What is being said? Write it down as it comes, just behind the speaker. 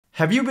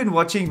Have you been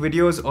watching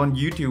videos on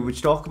YouTube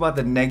which talk about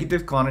the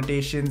negative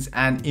connotations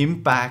and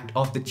impact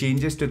of the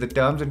changes to the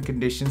terms and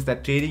conditions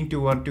that Trading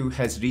 212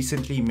 has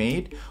recently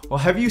made? Or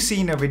have you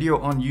seen a video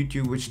on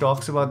YouTube which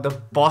talks about the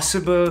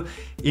possible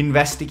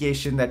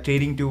investigation that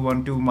Trading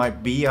 212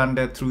 might be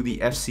under through the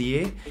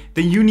FCA?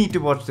 Then you need to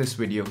watch this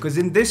video, because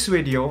in this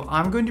video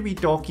I'm going to be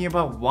talking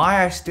about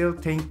why I still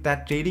think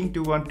that Trading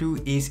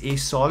 212 is a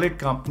solid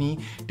company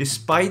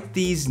despite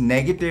these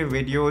negative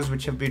videos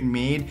which have been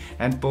made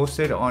and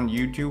posted on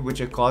YouTube, which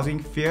are causing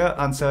fear,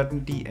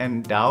 uncertainty,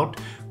 and doubt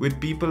with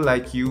people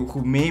like you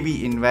who may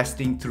be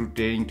investing through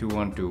Trading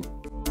 212.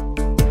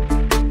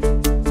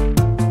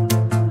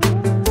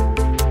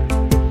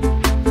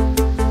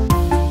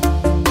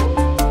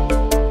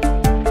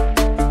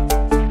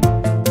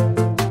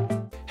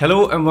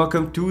 Hello and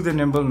welcome to The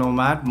Nimble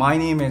Nomad. My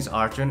name is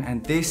Arjun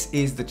and this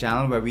is the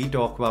channel where we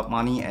talk about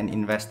money and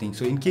investing.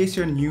 So in case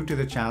you're new to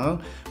the channel,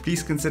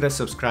 please consider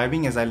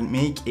subscribing, as I'll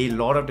make a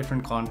lot of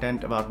different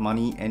content about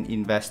money and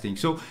investing.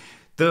 So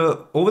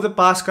over the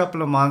past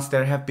couple of months,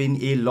 there have been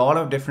a lot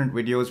of different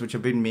videos which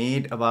have been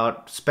made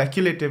about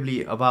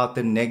speculatively about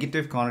the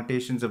negative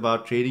connotations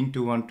about Trading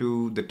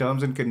 212, the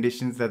terms and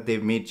conditions that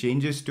they've made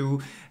changes to,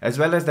 as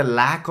well as the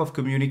lack of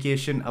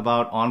communication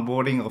about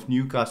onboarding of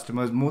new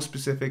customers, more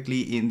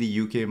specifically in the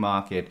UK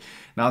market.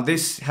 Now,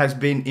 this has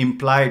been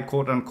implied,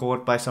 quote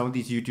unquote, by some of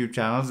these YouTube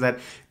channels that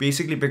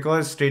basically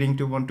because Trading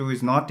 212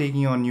 is not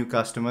taking on new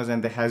customers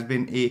and there has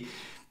been a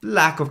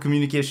lack of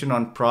communication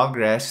on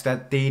progress,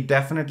 that they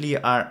definitely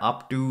are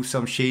up to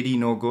some shady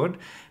no good.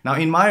 Now,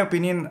 in my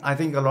opinion, I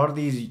think a lot of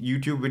these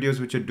YouTube videos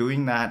which are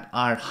doing that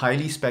are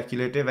highly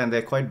speculative and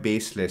they're quite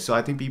baseless. So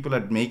I think people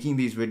are making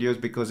these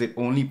videos because it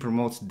only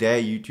promotes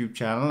their YouTube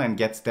channel and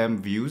gets them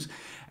views.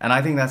 And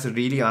I think that's a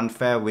really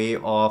unfair way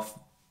of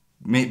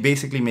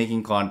basically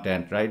making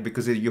content, right?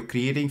 Because you're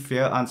creating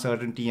fear,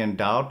 uncertainty, and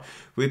doubt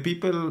with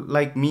people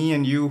like me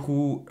and you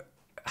who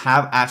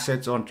have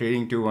assets on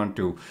Trading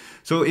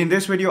 212. So in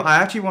this video, I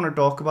actually want to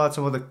talk about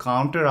some of the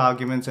counter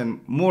arguments and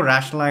more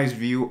rationalized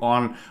view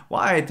on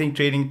why I think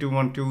Trading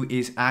 212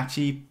 is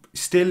actually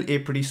still a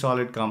pretty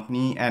solid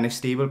company and a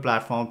stable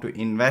platform to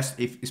invest,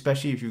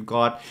 especially if you've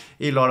got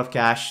a lot of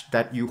cash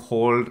that you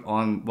hold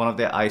on one of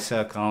their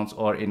ISA accounts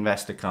or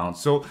invest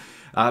accounts. So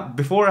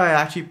before I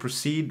actually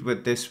proceed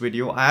with this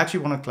video, I actually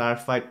want to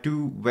clarify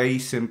two very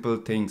simple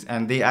things,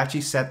 and they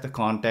actually set the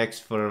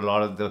context for a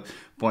lot of the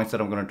points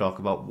that I'm going to talk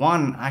about.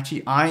 One,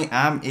 actually, I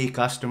am a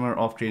customer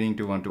of Trading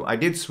 212. I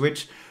did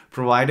switch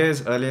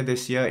providers earlier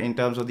this year in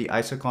terms of the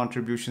ISA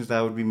contributions that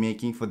I would be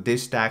making for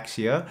this tax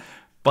year.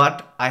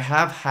 But I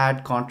have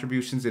had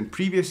contributions in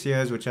previous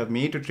years which I've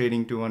made to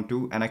Trading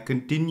 212, and I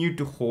continue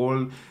to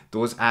hold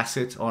those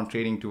assets on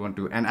Trading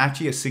 212. And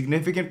actually a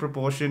significant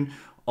proportion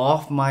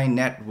of my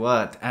net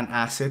worth and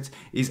assets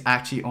is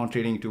actually on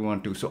Trading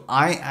 212. So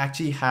I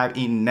actually have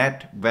a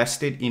net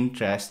vested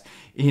interest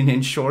in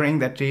ensuring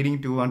that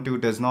Trading 212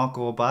 does not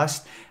go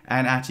bust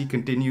and actually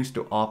continues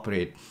to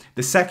operate.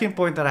 The second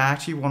point that I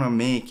actually want to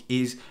make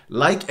is,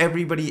 like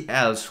everybody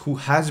else who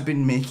has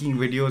been making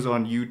videos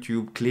on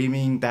YouTube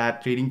claiming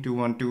that Trading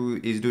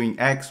 212 is doing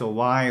X or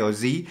Y or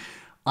Z,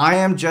 I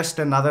am just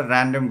another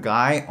random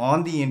guy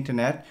on the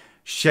internet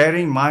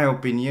sharing my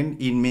opinion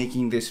in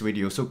making this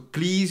video. So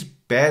please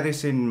bear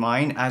this in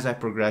mind as I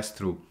progress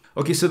through.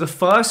 Okay, so the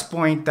first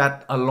point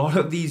that a lot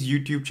of these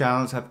YouTube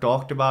channels have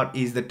talked about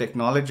is the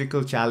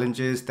technological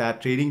challenges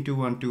that Trading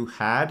 212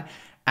 had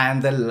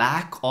and the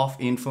lack of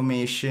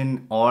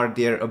information or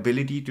their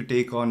ability to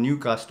take on new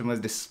customers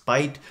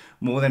despite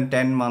more than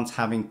 10 months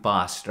having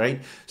passed,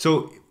 right?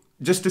 So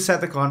just to set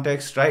the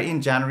context, right,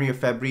 in January or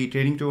February,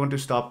 Trading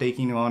 212 stopped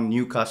taking on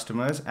new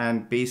customers,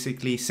 and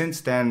basically since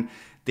then,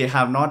 they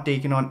have not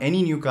taken on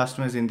any new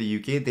customers in the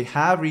UK. They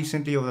have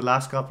recently, over the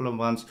last couple of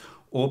months,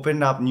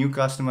 opened up new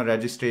customer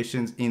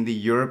registrations in the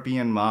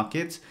European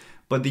markets,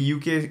 but the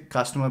UK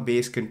customer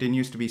base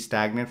continues to be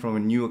stagnant from a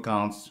new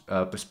accounts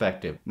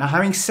perspective. Now,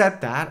 having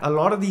said that, a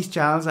lot of these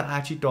channels are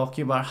actually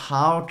talking about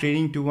how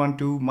Trading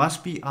 212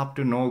 must be up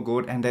to no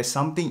good and there's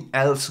something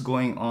else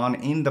going on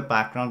in the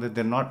background that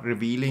they're not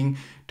revealing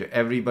to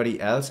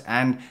everybody else.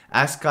 And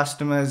as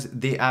customers,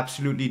 they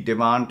absolutely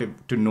demand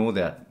to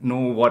know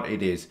what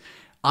it is.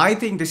 I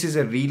think this is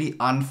a really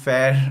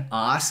unfair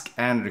ask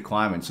and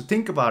requirement. So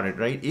think about it,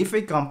 right? If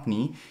a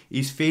company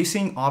is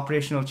facing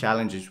operational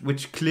challenges,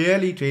 which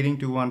clearly Trading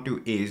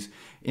 212 is,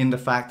 in the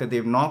fact that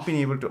they've not been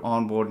able to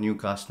onboard new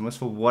customers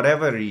for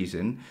whatever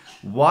reason,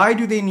 why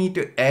do they need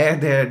to air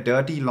their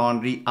dirty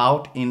laundry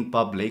out in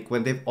public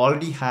when they've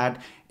already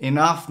had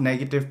enough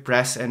negative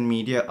press and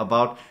media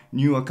about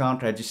new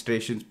account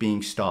registrations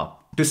being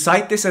stopped? To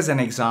cite this as an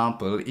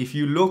example, if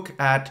you look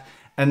at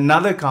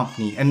another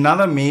company,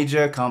 another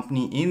major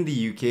company in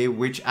the UK,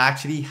 which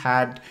actually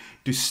had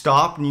to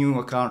stop new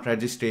account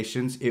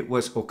registrations, it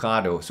was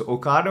Ocado. So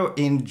Ocado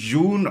in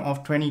June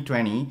of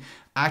 2020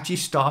 actually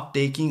stopped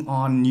taking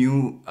on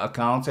new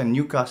accounts and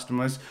new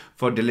customers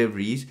for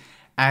deliveries.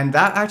 And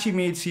that actually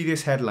made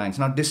serious headlines.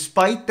 Now,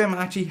 despite them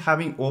actually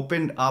having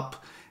opened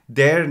up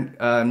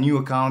their new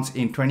accounts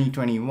in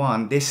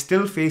 2021, they're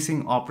still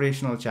facing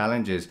operational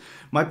challenges.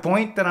 My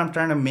point that I'm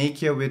trying to make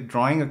here with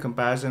drawing a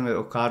comparison with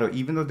Ocado,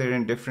 even though they're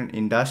in different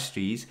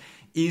industries,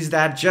 is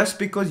that just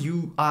because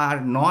you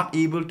are not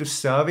able to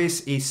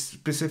service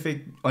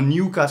a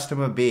new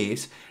customer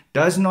base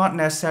does not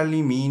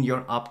necessarily mean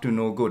you're up to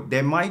no good.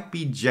 There might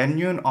be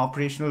genuine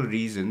operational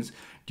reasons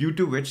due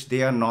to which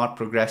they are not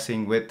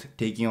progressing with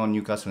taking on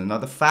new customers. Now,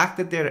 the fact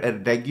that they're a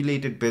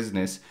regulated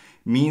business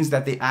means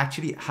that they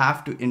actually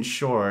have to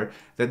ensure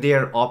that they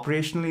are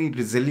operationally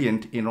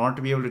resilient in order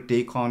to be able to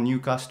take on new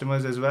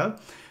customers as well.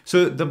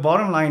 So the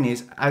bottom line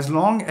is, as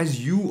long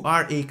as you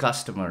are a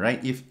customer, right?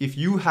 If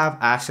you have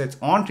assets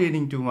on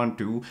Trading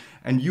 212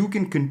 and you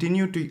can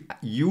continue to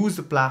use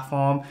the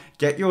platform,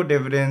 get your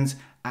dividends,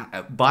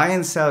 buy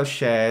and sell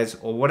shares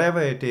or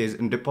whatever it is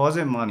and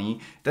deposit money,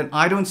 then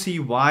I don't see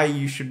why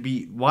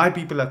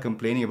people are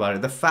complaining about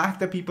it. The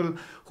fact that people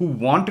who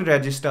want to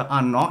register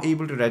are not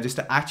able to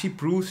register actually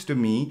proves to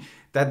me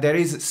that there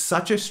is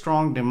such a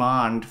strong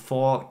demand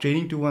for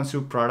Trading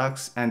 212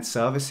 products and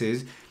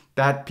services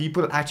that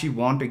people actually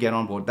want to get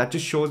on board. That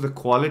just shows the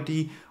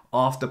quality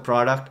of the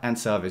product and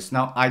service.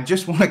 Now, I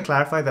just want to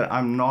clarify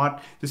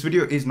that this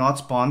video is not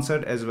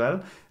sponsored as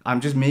well. I'm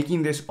just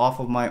making this off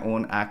of my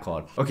own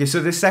accord. Okay,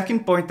 so the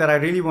second point that I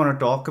really want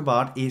to talk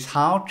about is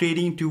how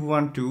Trading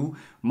 212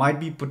 might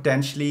be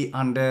potentially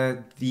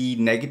under the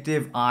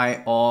negative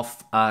eye of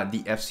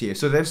the FCA.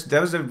 So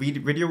there was a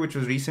video which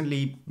was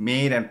recently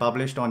made and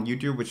published on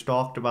YouTube which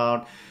talked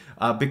about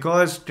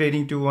because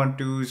Trading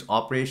 212's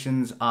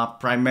operations are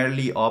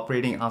primarily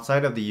operating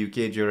outside of the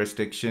UK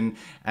jurisdiction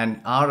and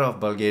out of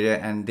Bulgaria,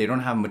 and they don't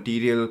have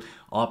material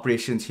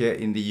operations here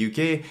in the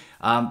UK,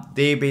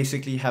 they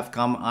basically have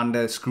come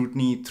under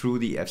scrutiny through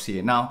the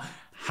FCA. Now,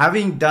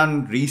 having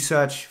done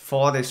research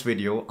for this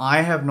video,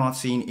 I have not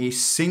seen a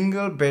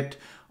single bit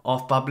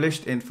of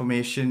published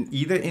information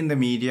either in the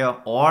media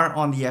or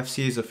on the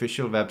FCA's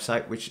official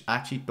website which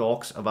actually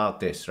talks about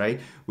this, right?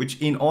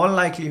 Which in all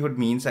likelihood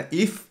means that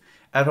if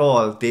at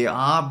all they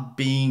are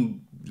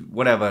being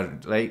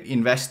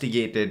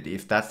investigated,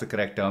 if that's the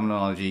correct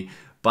terminology,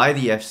 by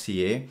the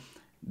FCA,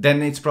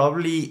 then it's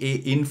probably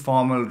an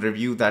informal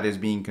review that is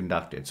being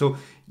conducted. So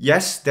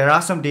yes, there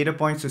are some data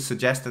points to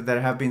suggest that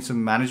there have been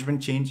some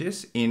management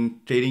changes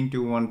in Trading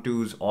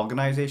 212's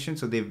organization.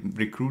 So they've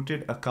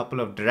recruited a couple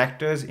of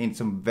directors in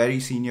some very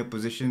senior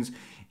positions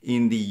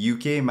in the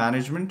UK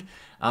management,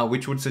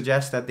 which would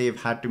suggest that they've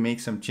had to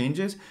make some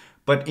changes.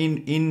 But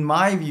in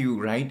my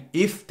view, right,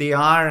 if they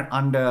are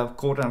under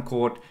quote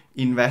unquote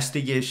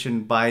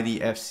investigation by the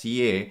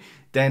FCA,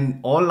 then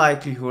all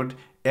likelihood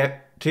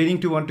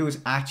Trading 212 is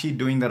actually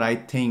doing the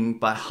right thing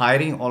by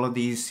hiring all of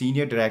these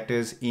senior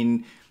directors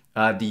in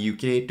the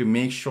UK to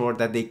make sure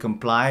that they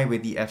comply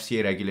with the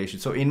FCA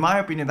regulations. So in my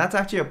opinion, that's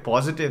actually a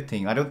positive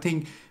thing. I don't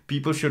think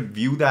people should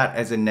view that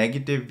as a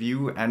negative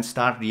view and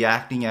start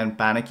reacting and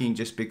panicking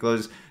just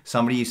because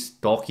somebody is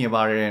talking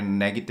about it in a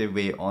negative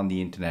way on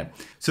the internet.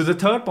 So the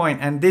third point,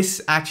 and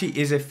this actually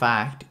is a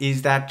fact,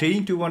 is that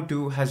Trading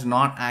 212 has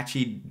not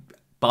actually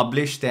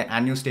published their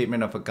annual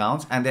statement of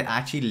accounts, and they're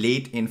actually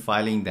late in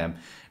filing them.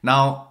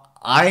 Now,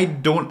 I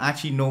don't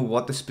actually know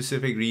what the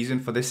specific reason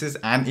for this is,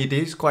 and it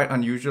is quite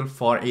unusual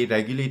for a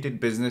regulated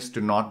business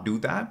to not do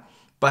that.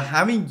 But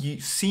having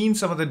seen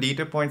some of the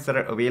data points that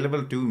are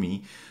available to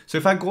me, so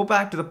if I go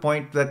back to the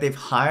point that they've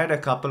hired a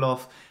couple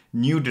of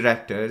new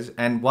directors,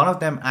 and one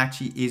of them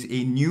actually is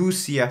a new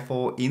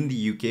CFO in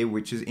the UK,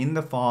 which is in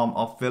the form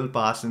of Phil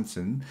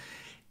Parsonson,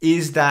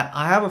 is that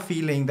I have a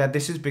feeling that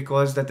this is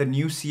because that the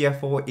new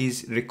CFO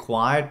is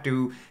required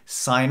to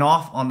sign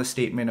off on the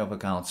statement of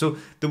accounts. So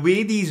the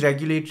way these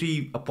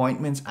regulatory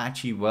appointments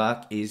actually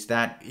work is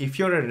that if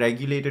you're a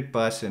regulated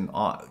person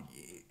or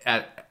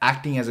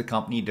acting as a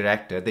company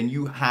director, then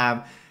you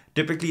have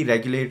typically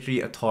regulatory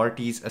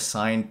authorities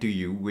assigned to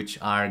you, which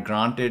are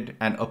granted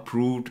and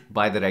approved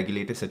by the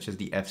regulator, such as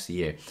the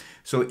FCA.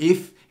 So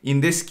if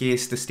in this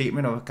case, the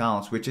statement of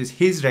accounts, which is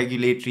his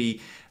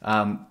regulatory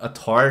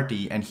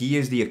authority, and he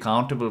is the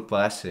accountable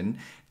person,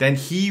 then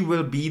he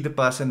will be the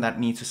person that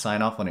needs to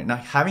sign off on it. Now,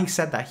 having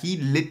said that, he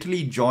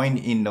literally joined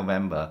in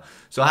November.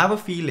 So I have a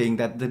feeling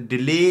that the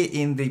delay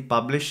in the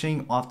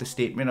publishing of the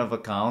statement of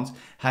accounts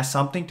has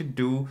something to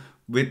do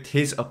with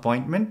his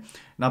appointment.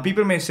 Now,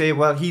 people may say,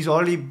 well, he's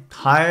already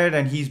hired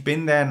and he's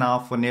been there now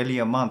for nearly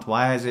a month.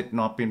 Why has it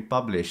not been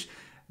published?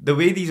 The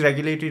way these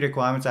regulatory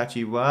requirements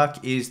actually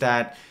work is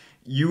that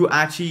you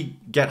actually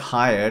get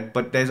hired,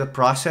 but there's a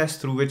process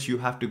through which you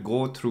have to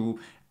go through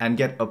and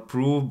get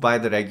approved by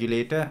the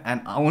regulator.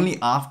 And only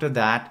after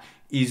that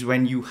is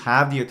when you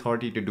have the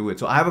authority to do it.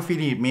 So I have a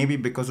feeling it may be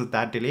because of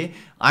that delay.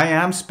 I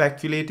am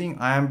speculating.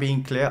 I am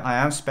being clear. I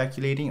am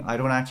speculating. I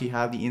don't actually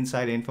have the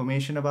inside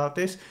information about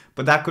this,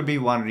 but that could be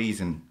one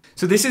reason.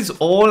 So this is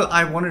all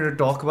I wanted to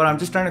talk about. I'm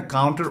just trying to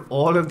counter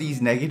all of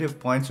these negative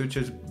points which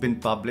has been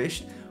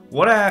published.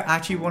 What I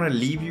actually want to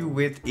leave you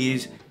with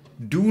is,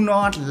 Do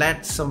not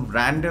let some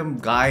random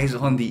guys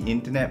on the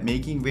internet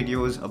making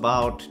videos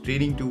about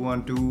trading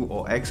 212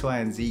 or X, Y,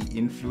 and Z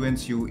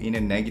influence you in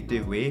a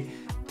negative way.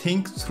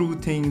 Think through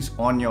things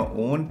on your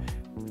own.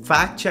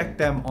 Fact check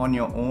them on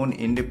your own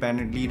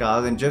independently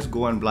rather than just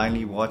go and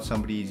blindly watch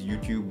somebody's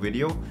YouTube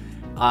video.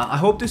 I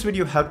hope this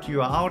video helped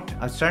you out.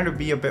 I was trying to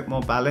be a bit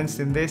more balanced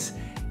in this.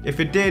 If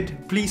it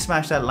did, please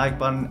smash that like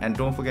button and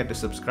don't forget to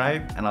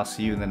subscribe, and I'll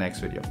see you in the next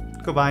video.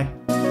 Goodbye.